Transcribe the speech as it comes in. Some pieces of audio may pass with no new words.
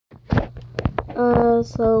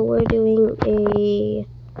So we're doing a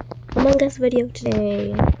Among Us video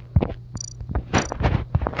today.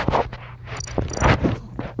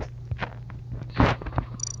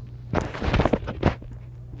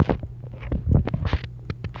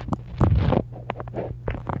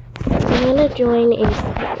 I'm gonna join a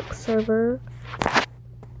public server.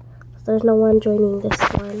 There's no one joining this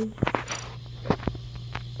one.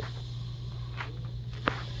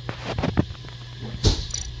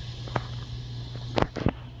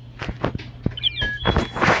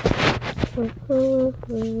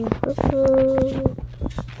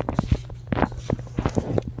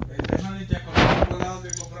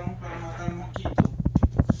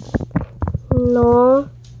 No.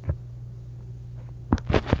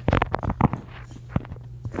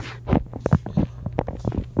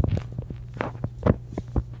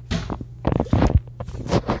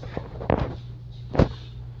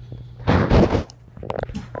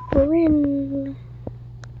 We're in.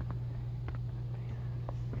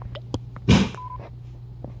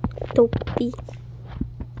 Dopey.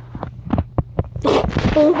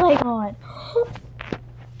 Oh my god.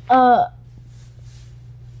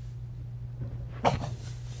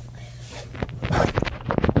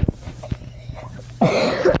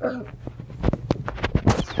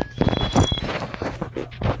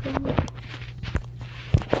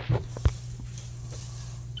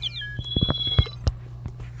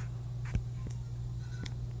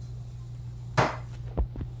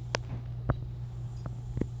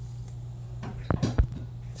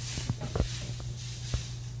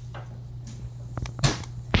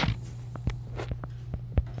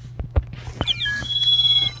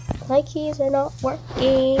 My keys are not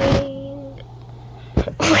working.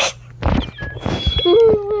 Oh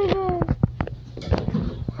my god.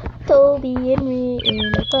 Toby and me in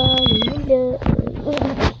a funny window.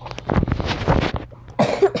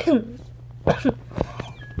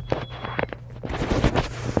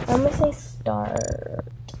 I'm gonna say start.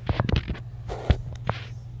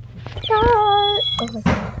 Start! Oh my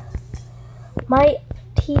god. My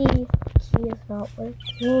T key is not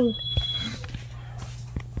working.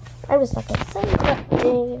 I'm just not gonna say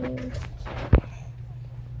nothing.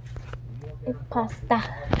 Imposter.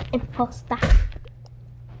 Imposter.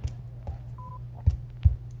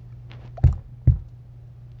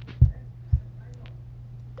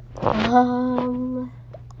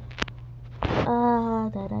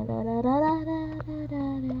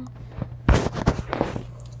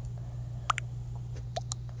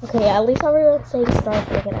 Okay, at least everyone's saying start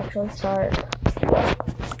so we can actually start.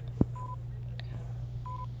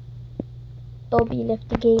 Toby left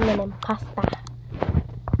the game and imposter.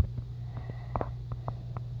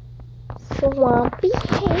 Swampy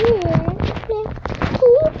hair.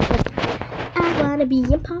 I wanna be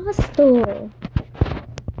imposter.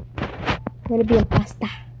 I wanna be imposter.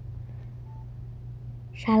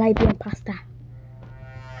 Shall I be imposter?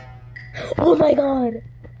 Oh my god.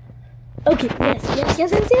 Okay, yes.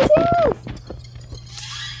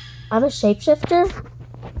 I'm a shapeshifter?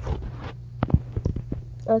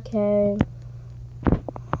 Okay.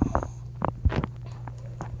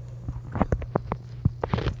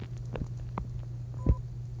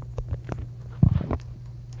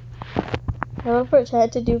 I'm gonna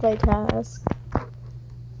pretend to do my task.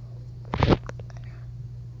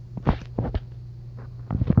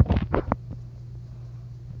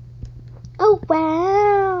 Oh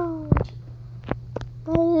wow!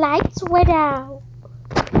 My lights went out.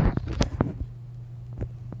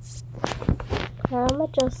 I'ma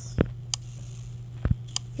just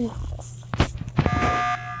fix.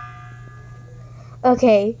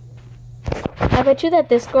 Okay. I bet you that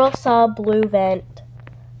this girl saw a blue vent.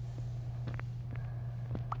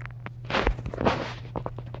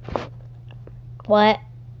 What?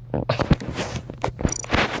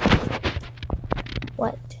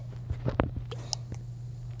 What?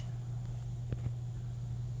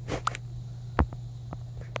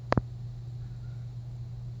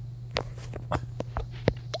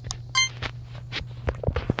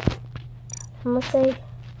 I'm gonna say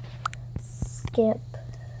skip.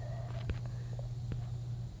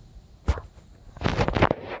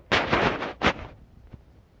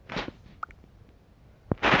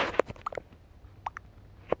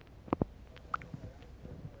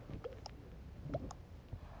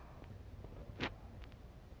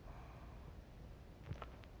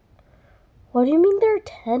 What do you mean there are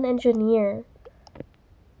 10 engineers?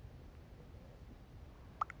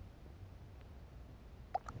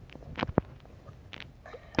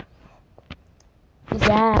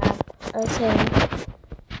 Yeah, okay.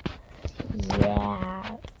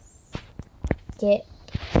 Yes. Get.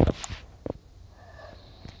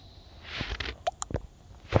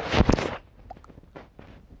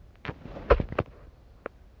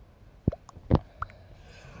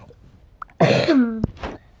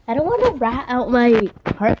 I don't want to rat out my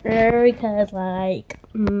partner because, like,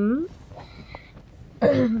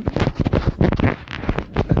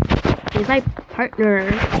 he's my partner.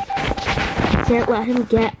 I can't let him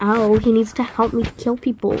get out. He needs to help me kill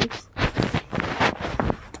people.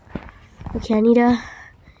 Okay, I need a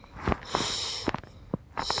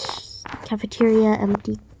cafeteria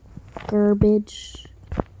empty garbage.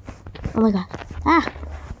 Oh my god. Ah!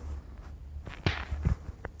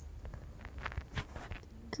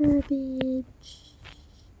 Garbage.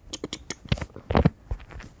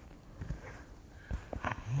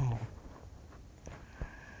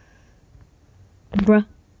 Bruh.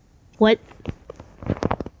 What?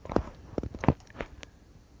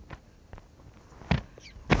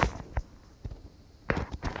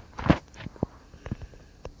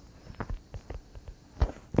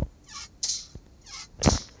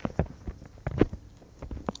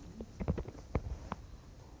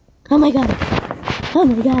 Oh my god. Oh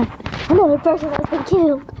my god. Another person has been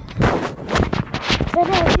killed. But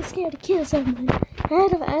now I'm too scared to kill someone.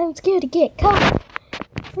 I'm scared to get caught.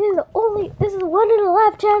 This is one in a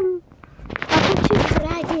lifetime opportunity that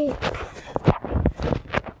I get.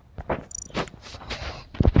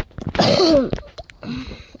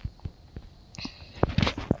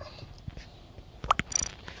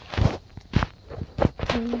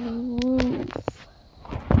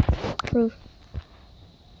 Proof.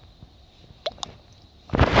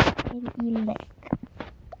 And elect.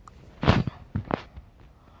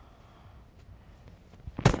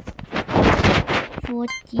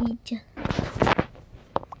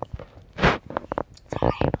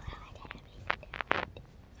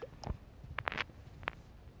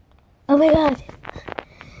 Oh my god!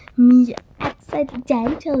 Me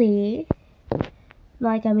accidentally,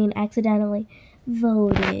 accidentally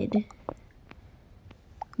voted.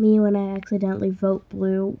 Me when I accidentally vote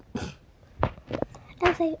blue.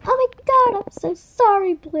 I say, oh my god, I'm so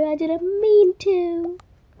sorry, Blue. I didn't mean to.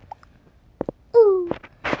 Ooh.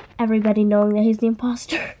 Everybody knowing that he's the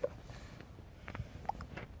imposter.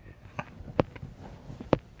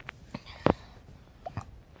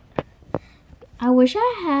 I wish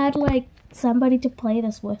I had, like, somebody to play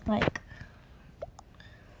this with, like.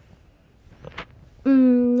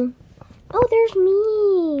 Oh, there's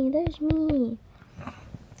me. There's me.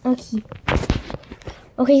 Okay.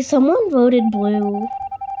 Okay, someone voted blue.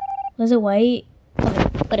 Was it white? Okay,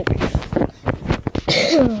 whatever.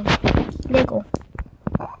 There you go.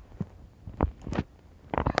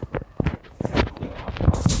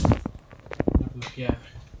 Yeah.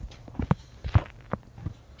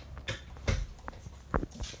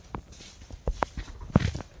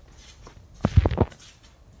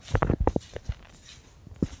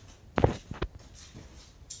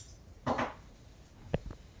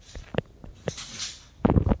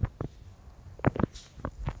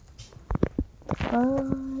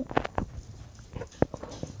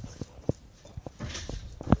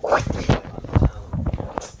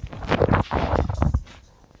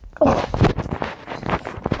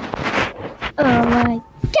 Oh my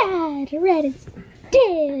god, Red is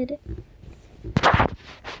dead.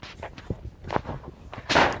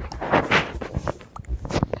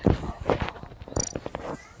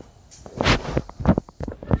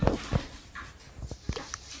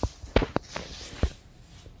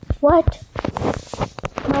 What?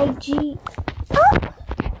 My G. Oh!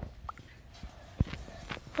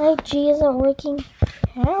 My G isn't working.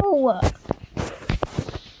 How?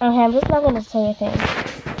 Okay, I'm just not gonna say anything.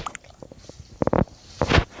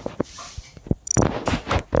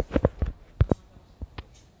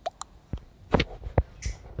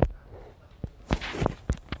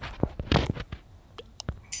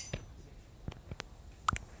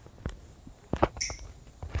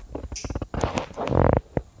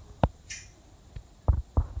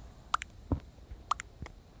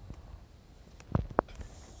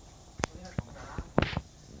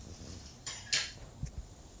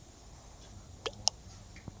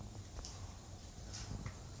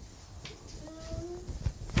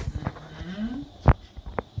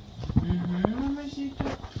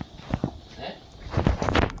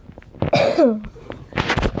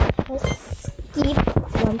 Let's skip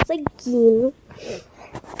once again.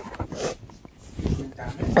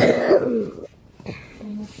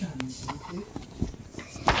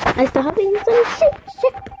 I still have to use some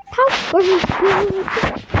shift power.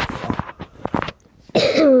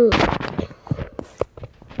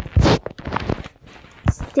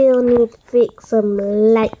 Still need to fix some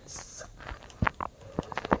lights.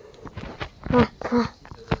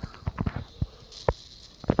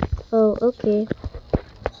 Oh, okay.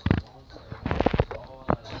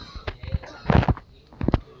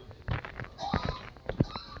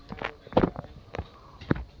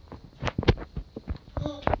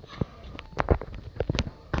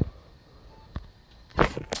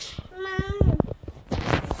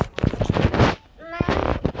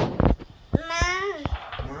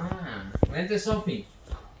 Vente, Sophie.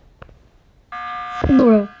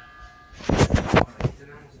 Bro. Ahí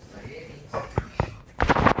tenemos espaguetis.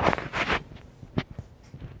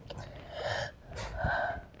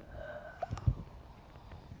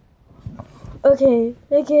 Okay,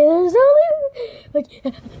 there's only like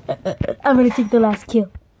I'm gonna take the last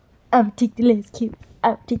kill. I'm gonna take the last kill.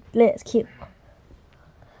 I'm gonna take the last kill.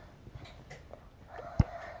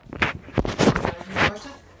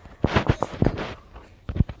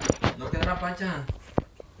 ¿No quedará Pacha?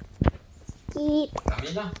 Keep.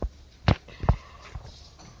 Camila.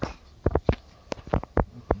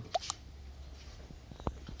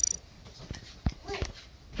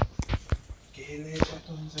 ¿Qué le echa a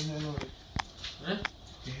estos encendedores? ¿Eh?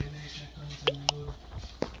 ¿Qué le echa a estos encendedores?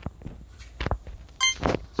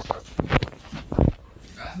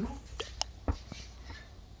 ¿Gas, no?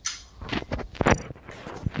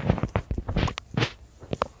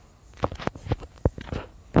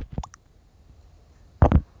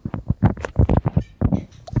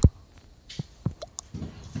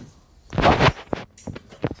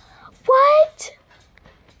 What?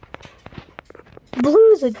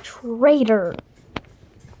 Blue's a traitor.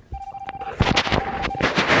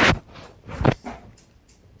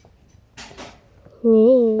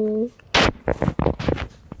 Yeah.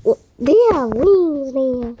 Well, they have wings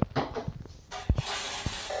now.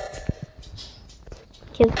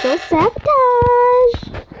 Kill sabotage.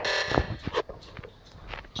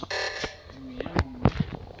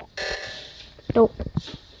 Nope.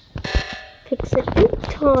 Fix it in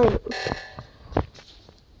time.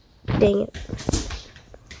 Dang it.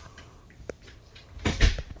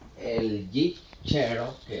 El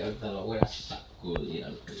Jeepchero, que ahorita lo voy a sacudir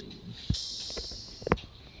al río.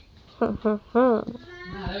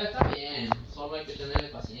 Nada, debe estar bien. Solo hay que tenerle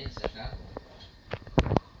paciencia acá.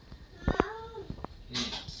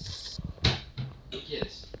 ¿Qué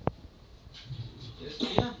quieres? ¿Quieres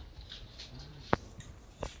comida?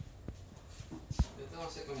 Yo te voy a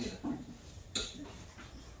hacer comida.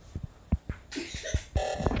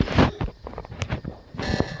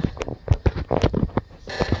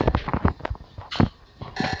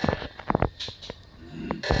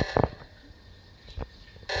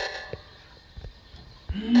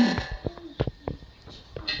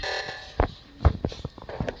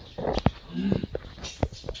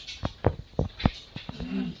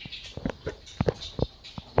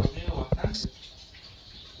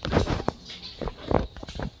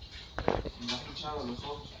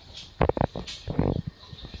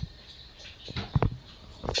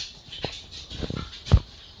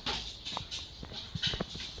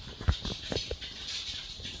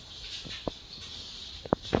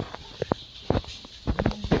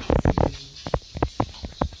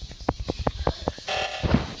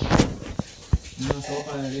 Una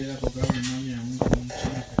sopa de ir a comprar una mami a un chino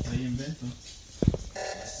que está ahí en Bento.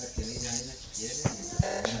 Esa que diga ella que quiere.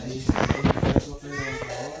 Ahí, una sopa de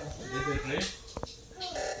ahora, es de res.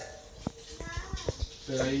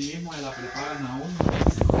 Pero ahí mismo la preparan a uno.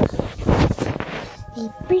 Y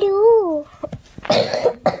blue.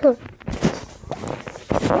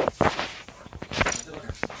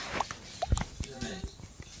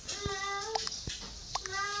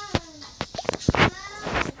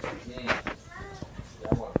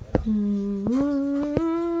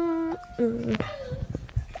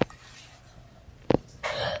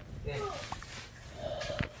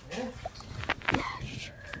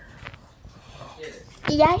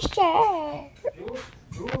 Yeah, sure.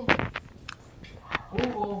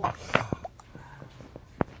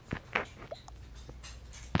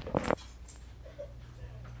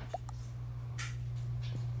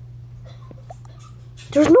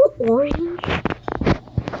 There's no orange.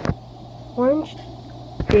 Orange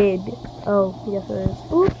did. Oh, yes there is.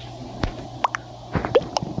 Oops.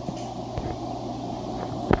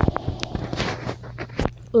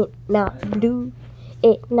 It not blue.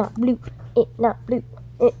 It not blue. It not blue.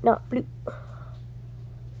 It not blue.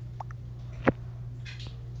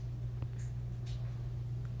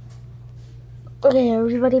 Okay,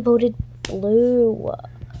 everybody voted blue.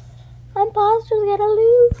 Imposter's gonna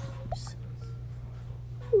lose.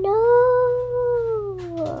 No.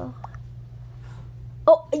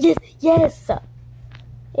 Oh, yes, yes.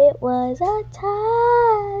 It was a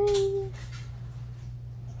tie.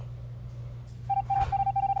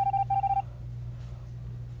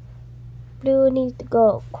 Blue needs to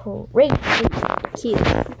go crazy. Cute.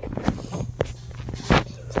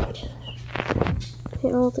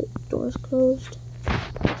 Okay, all the doors closed.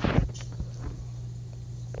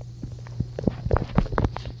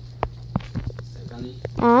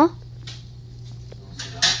 ¿Ah?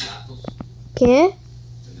 ¿Qué?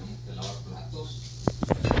 Tenemos que lavar platos.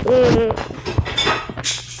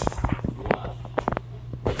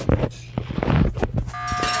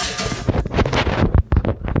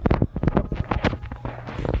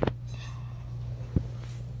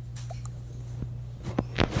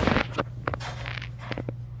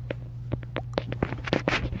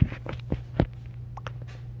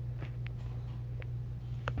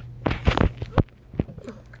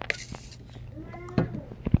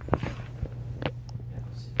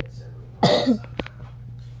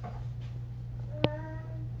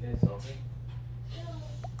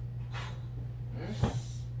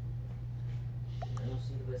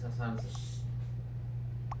 de esa salsa.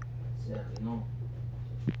 Se arruinó.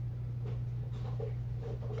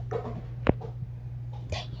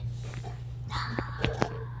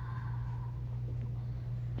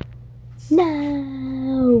 No.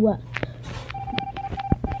 No.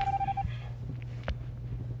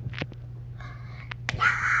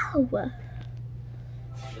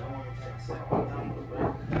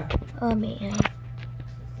 Oh man.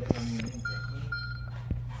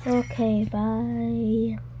 Okay,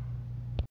 bye.